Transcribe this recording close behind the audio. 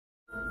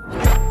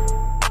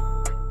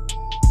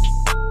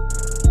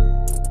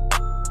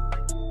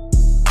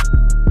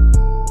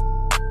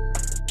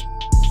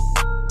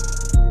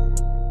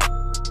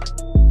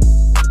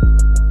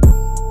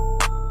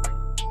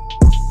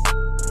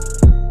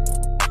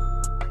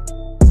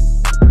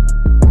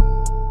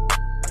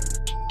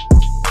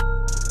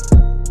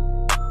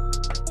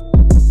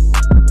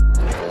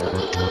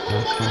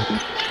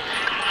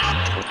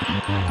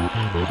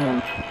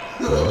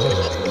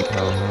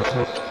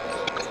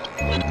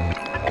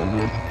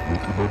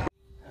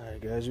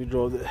Alright guys, we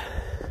drove the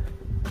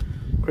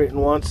Creighton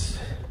once.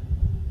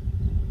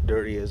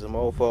 Dirty as a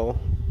mofo.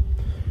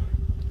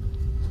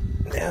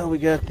 Now we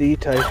got the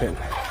Typhon.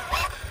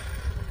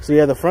 So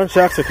yeah, the front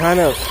shocks are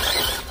kind of...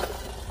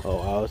 Oh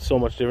wow, it's so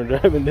much different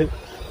driving it.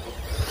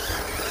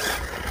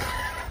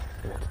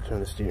 I have to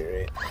turn the steering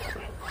rate.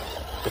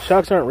 The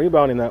shocks aren't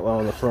rebounding that well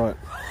in the front.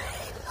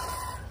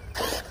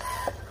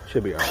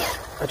 Should be alright.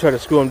 I try to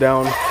screw them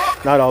down,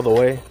 not all the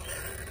way.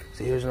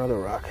 See, here's another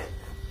rock.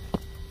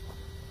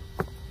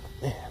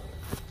 Man.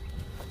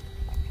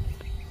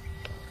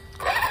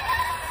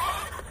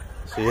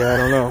 So yeah, I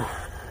don't know.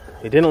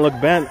 It didn't look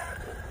bent.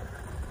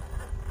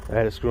 I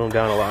had to screw them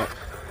down a lot.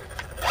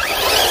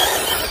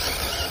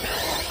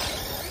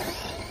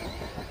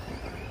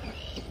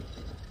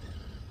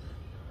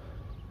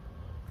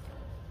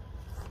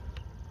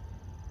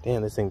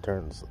 Damn, this thing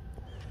turns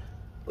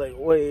like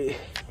way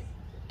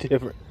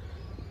different.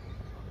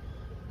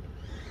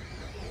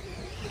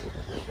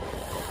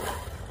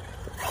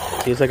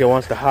 Seems like it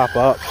wants to hop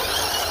up.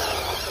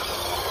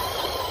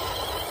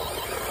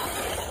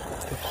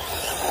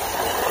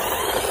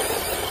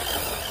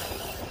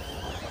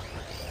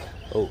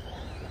 Oh.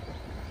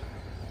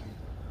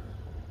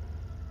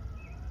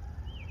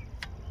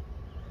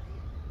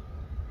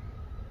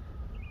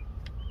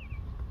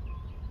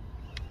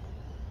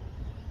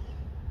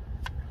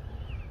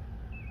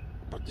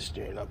 Put the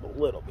steering up a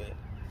little bit.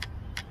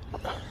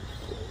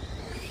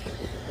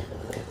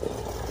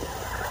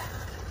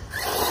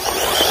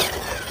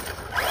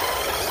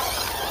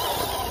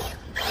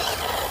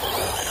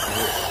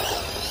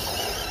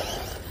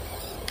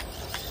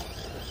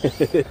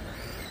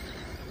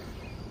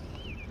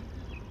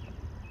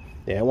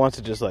 Yeah, it wants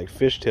to just like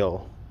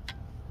fishtail.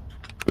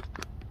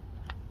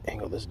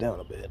 Angle this down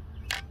a bit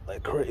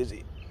like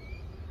crazy.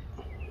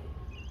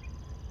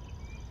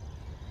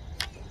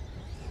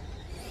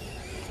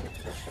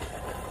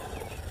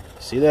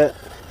 See that?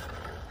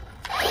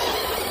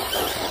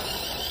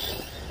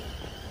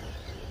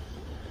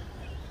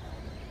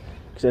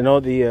 Because I know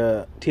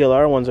the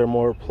TLR ones are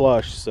more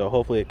plush, so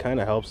hopefully it kind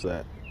of helps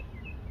that.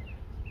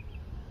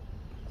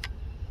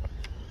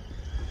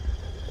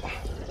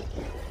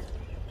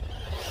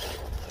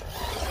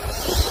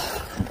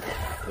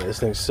 Yeah, this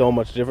thing's so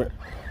much different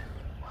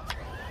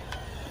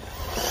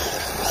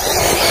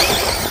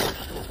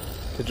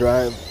to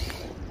drive.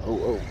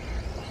 Oh.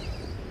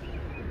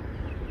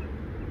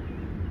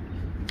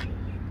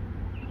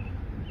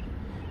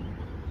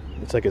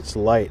 It's like it's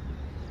light.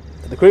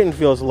 The Creighton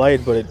feels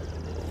light, but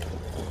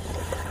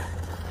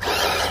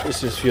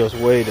this just feels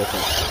way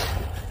different.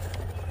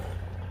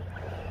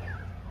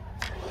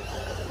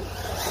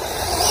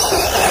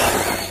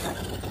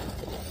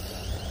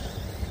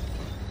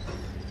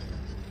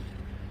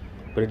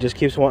 But it just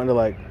keeps wanting to,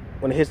 like,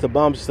 when it hits the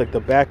bumps, it's like the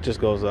back just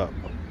goes up.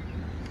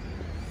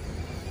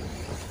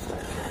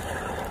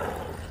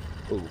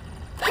 Ooh.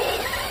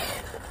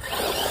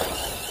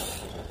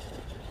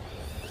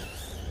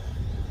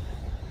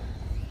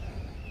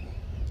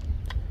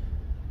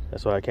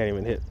 That's why I can't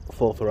even hit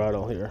full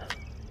throttle here.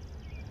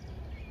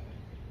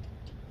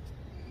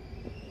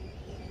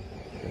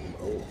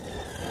 Oh.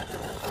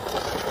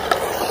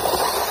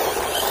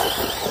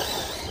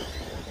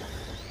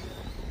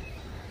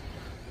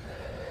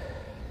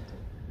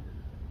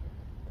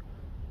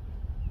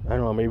 I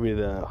don't know, maybe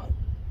I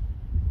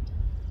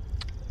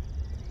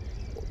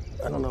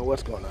don't know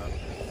what's going on.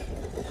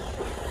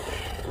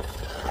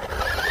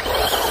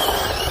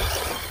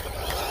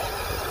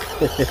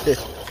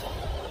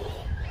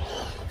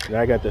 Now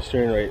I got the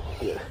steering rate.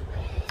 Yeah.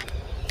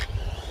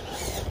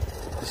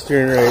 The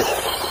steering rate.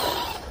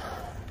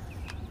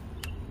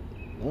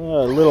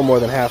 A little more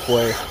than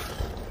halfway.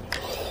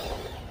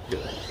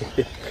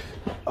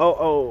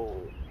 Oh.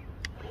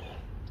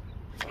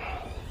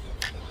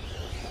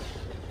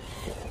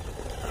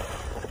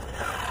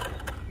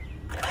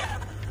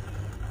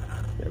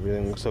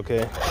 Everything looks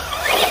okay.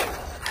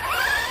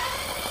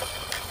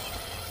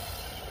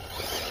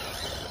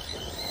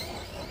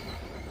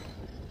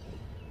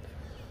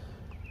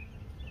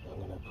 I'm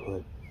gonna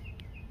put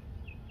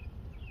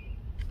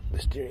the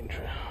steering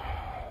trim.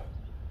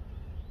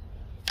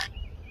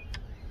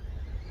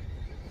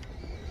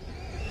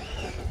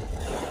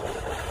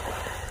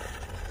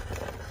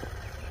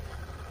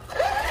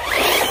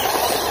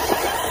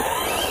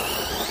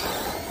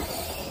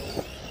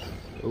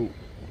 Oh.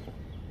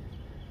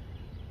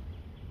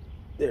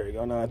 There we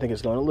go. Now I think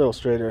it's going a little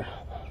straighter.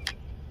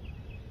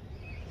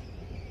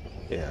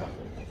 Yeah.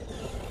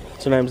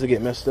 Sometimes they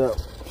get messed up.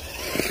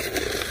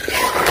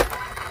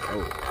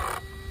 Oh.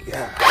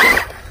 Yeah.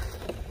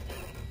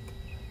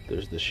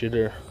 There's the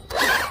shitter.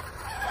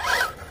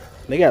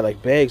 They got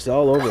like bags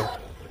all over.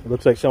 It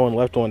looks like someone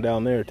left one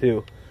down there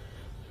too.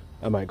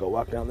 I might go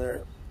walk down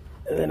there.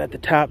 And then at the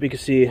top you can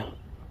see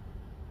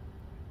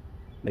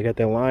they got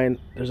that line.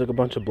 There's like a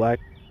bunch of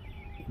black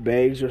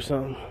bags or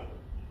something.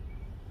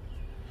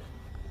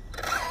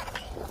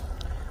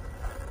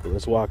 So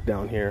let's walk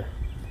down here.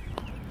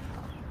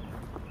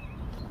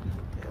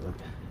 Yeah, look.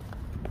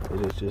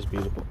 It is just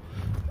beautiful.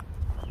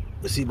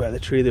 Let's see, by the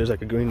tree there's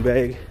like a green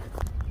bag.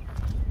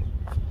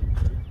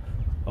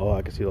 Oh,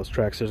 I can see those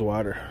tracks. There's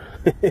water.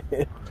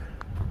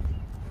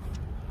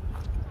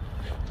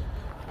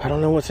 I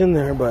don't know what's in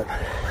there, but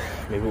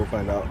maybe we'll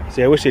find out.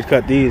 See, I wish they'd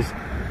cut these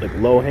like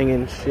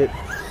low-hanging shit.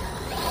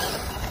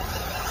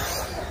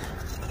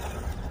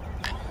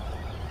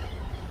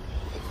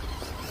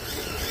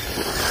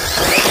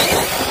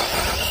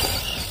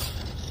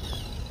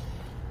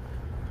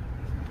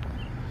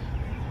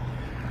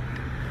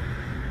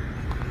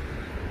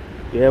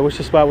 Yeah, I wish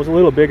the spot was a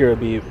little bigger, it'd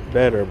be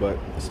better, but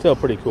it's still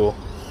pretty cool.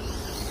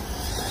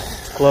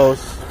 It's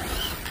close.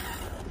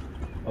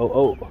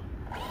 Oh.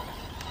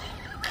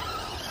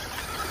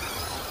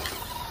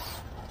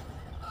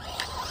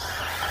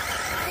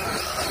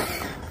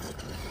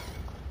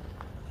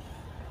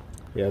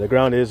 Yeah, the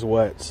ground is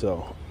wet,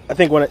 so I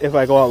think if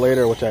I go out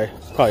later, which I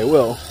probably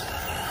will,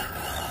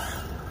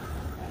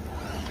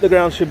 the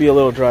ground should be a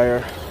little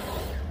drier.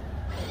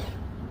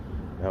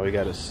 Now we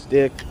got a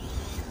stick.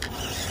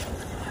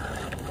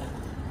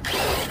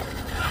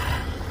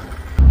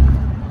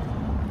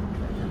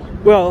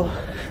 Well,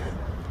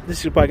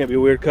 this is probably gonna be a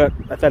weird cut.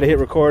 I thought I hit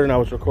record and I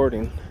was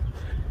recording,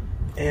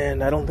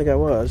 and I don't think I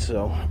was,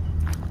 so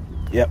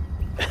yep.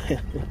 I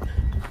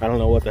don't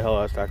know what the hell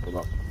I was talking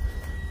about.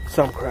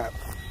 Some crap.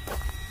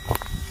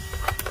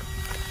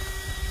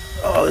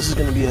 Oh, this is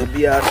gonna be a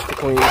biatch to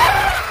clean.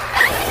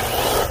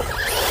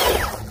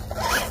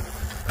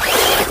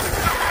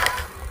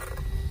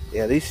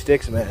 Yeah, these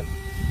sticks, man,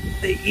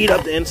 they eat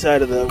up the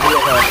inside of the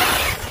wheelhouse.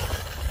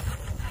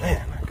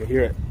 Man, I could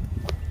hear it.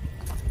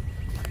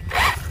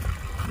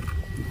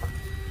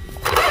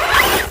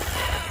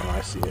 Oh,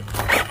 I see it.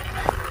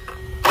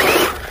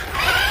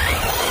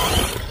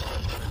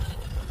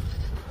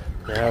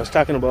 Yeah, I was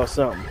talking about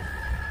something.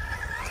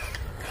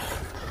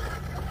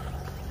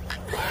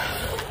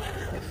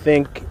 I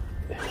think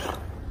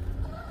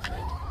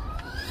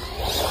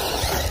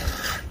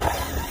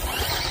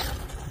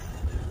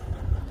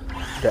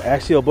the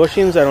axial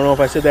bushings, I don't know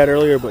if I said that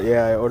earlier, but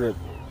yeah, I ordered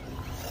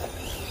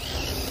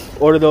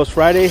those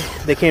Friday.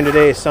 They came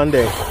today,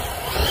 Sunday.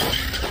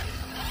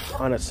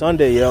 On a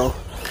Sunday, yo.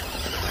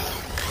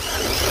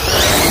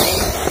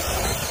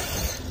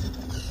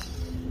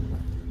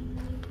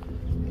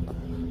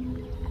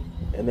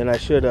 And then I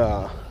should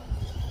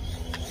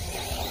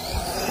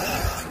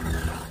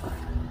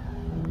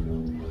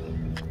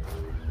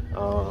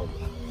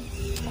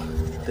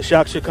the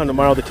shocks should come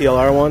tomorrow, the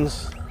TLR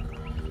ones.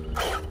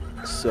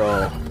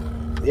 So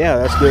yeah,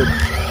 that's good.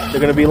 They're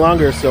gonna be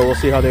longer, so we'll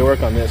see how they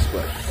work on this,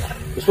 but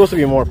they're supposed to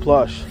be more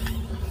plush.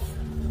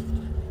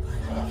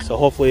 So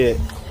hopefully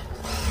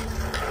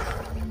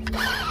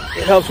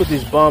it helps with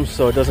these bumps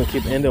so it doesn't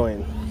keep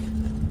ending.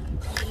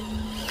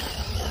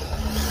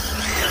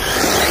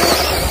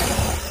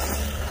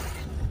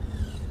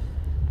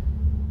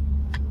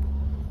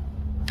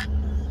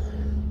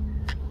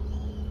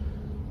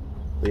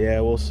 But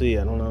yeah, we'll see.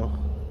 I don't know.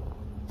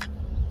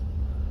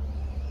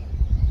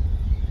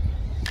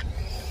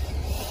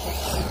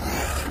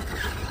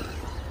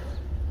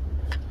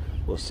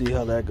 We'll see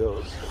how that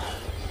goes.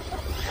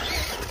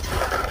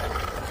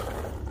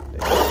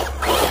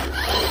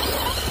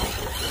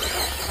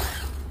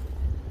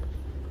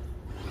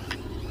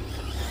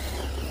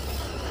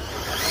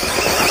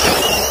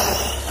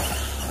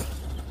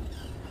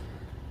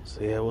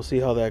 So yeah, we'll see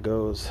how that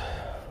goes.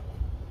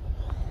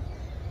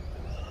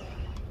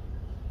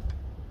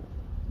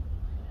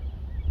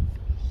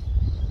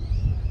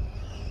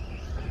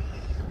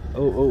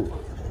 Oh.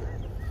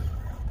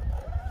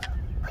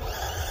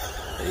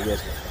 There you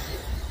guys go.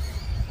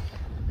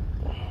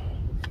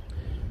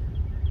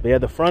 But yeah,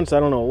 the fronts,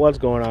 I don't know what's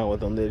going on with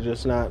them. They're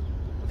just not...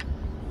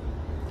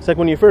 It's like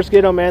when you first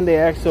get them, man, they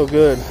act so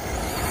good.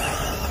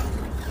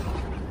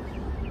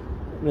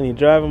 And then you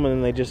drive them and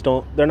then they just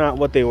don't... They're not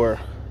what they were.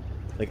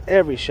 Like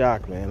every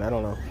shock, man. I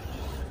don't know.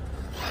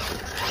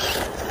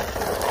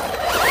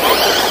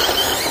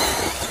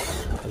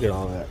 Look at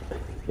all that.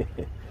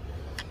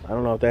 I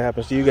don't know if that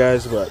happens to you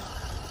guys, but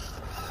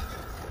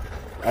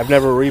I've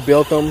never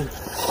rebuilt them.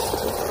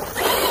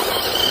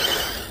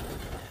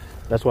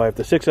 That's why if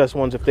the 6S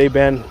ones, if they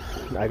bend,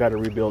 I got to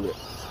rebuild it.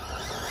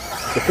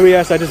 The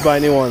 3S, I just buy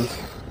new ones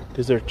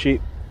because they're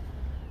cheap.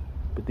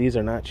 But these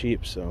are not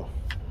cheap, so.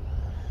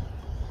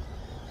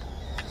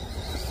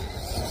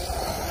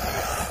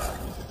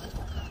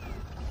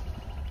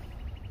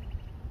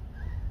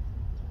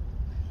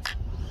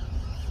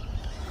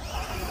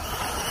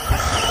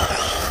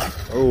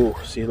 Oh,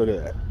 see, look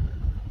at that.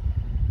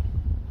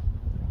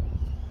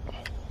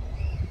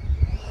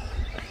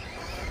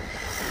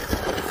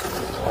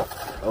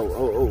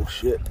 Oh,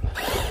 shit.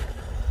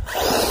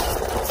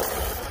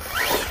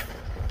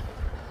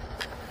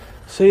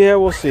 So yeah,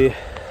 we'll see.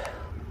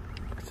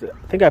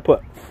 I think I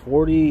put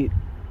 40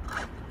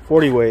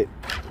 weight,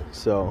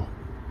 so.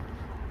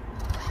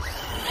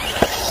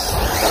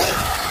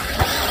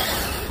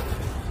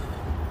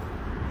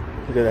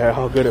 Look at that,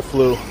 how good it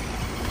flew.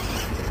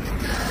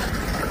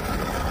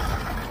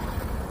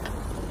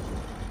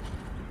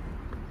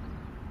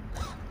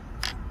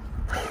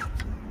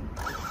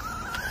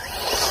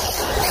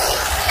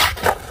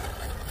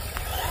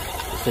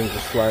 thing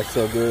just flies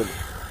so good.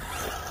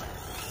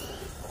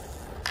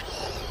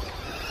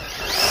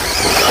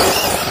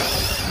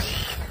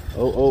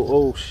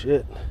 Oh,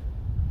 shit.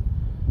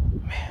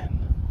 Man.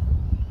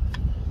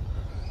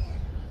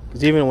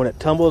 Because even when it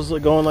tumbles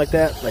going like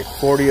that, like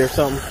 40 or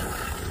something,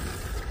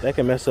 that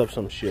can mess up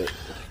some shit.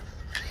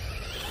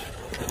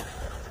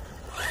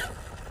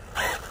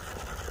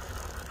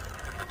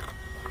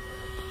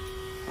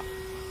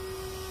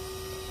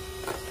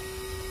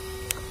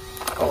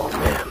 Oh,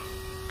 man.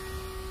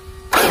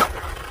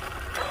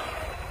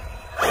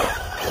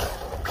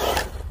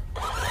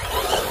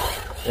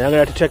 And I'm going to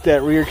have to check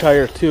that rear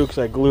tire too, because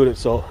I glued it,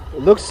 so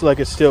it looks like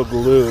it's still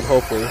glued,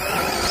 hopefully.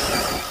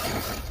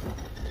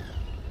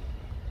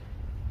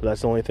 But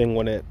that's the only thing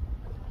when it...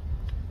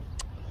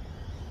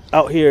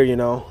 Out here, you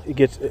know, it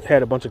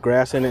had a bunch of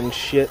grass in it and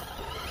shit.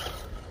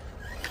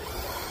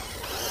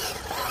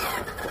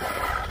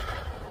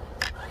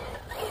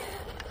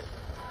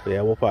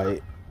 Yeah, we'll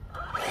probably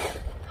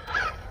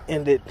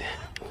end it.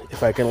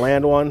 If I can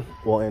land one,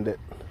 we'll end it.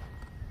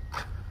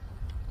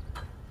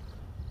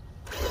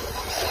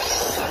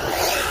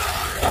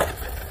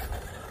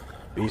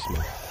 Beast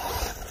man.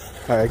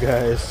 Alright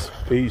guys,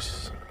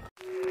 peace.